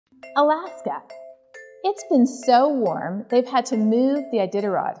Alaska. It's been so warm, they've had to move the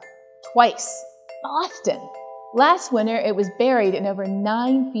Iditarod twice. Boston. Last winter, it was buried in over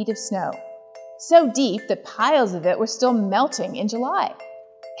 9 feet of snow. So deep that piles of it were still melting in July.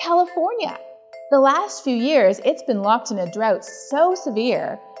 California. The last few years, it's been locked in a drought so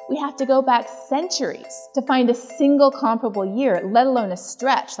severe, we have to go back centuries to find a single comparable year, let alone a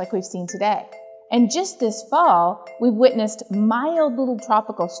stretch like we've seen today. And just this fall, we've witnessed mild little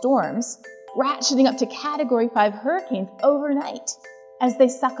tropical storms ratcheting up to Category 5 hurricanes overnight as they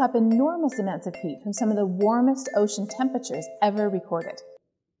suck up enormous amounts of heat from some of the warmest ocean temperatures ever recorded.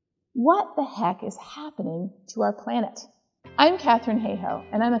 What the heck is happening to our planet? I'm Katharine Hayhoe,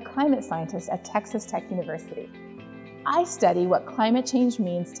 and I'm a climate scientist at Texas Tech University. I study what climate change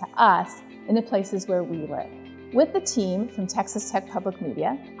means to us in the places where we live. With the team from Texas Tech Public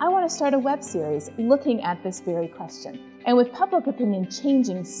Media, I want to start a web series looking at this very question. And with public opinion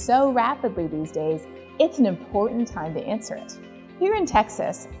changing so rapidly these days, it's an important time to answer it. Here in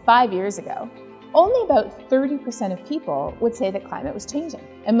Texas, 5 years ago, only about 30% of people would say that climate was changing,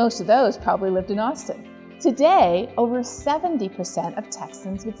 and most of those probably lived in Austin. Today, over 70% of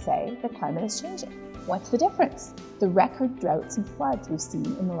Texans would say that climate is changing. What's the difference? The record droughts and floods we've seen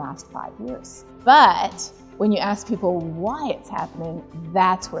in the last 5 years. But when you ask people why it's happening,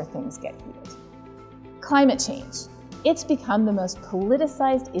 that's where things get heated. Climate change. It's become the most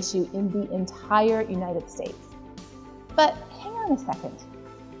politicized issue in the entire United States. But hang on a second.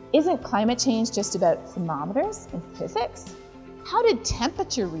 Isn't climate change just about thermometers and physics? How did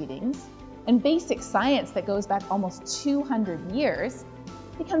temperature readings and basic science that goes back almost 200 years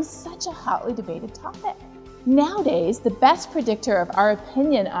become such a hotly debated topic? Nowadays, the best predictor of our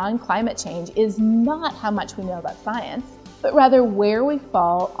opinion on climate change is not how much we know about science, but rather where we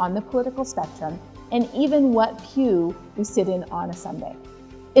fall on the political spectrum and even what pew we sit in on a Sunday.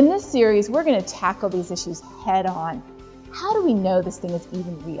 In this series, we're going to tackle these issues head on. How do we know this thing is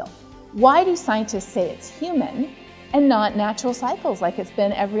even real? Why do scientists say it's human and not natural cycles like it's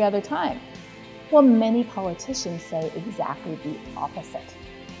been every other time? Well, many politicians say exactly the opposite.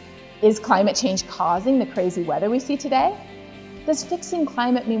 Is climate change causing the crazy weather we see today? Does fixing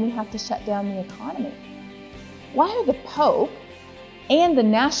climate mean we have to shut down the economy? Why are the Pope and the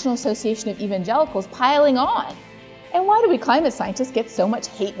National Association of Evangelicals piling on? And why do we climate scientists get so much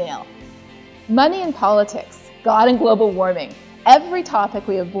hate mail? Money and politics, God and global warming. Every topic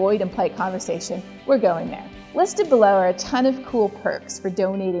we avoid in polite conversation, we're going there. Listed below are a ton of cool perks for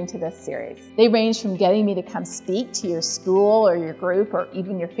donating to this series. They range from getting me to come speak to your school or your group or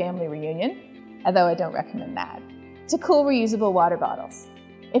even your family reunion, although I don't recommend that, to cool reusable water bottles.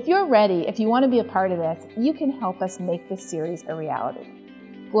 If you're ready, if you want to be a part of this, you can help us make this series a reality.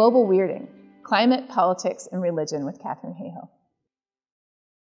 Global Weirding, Climate, Politics, and Religion with Katharine Hayhoe.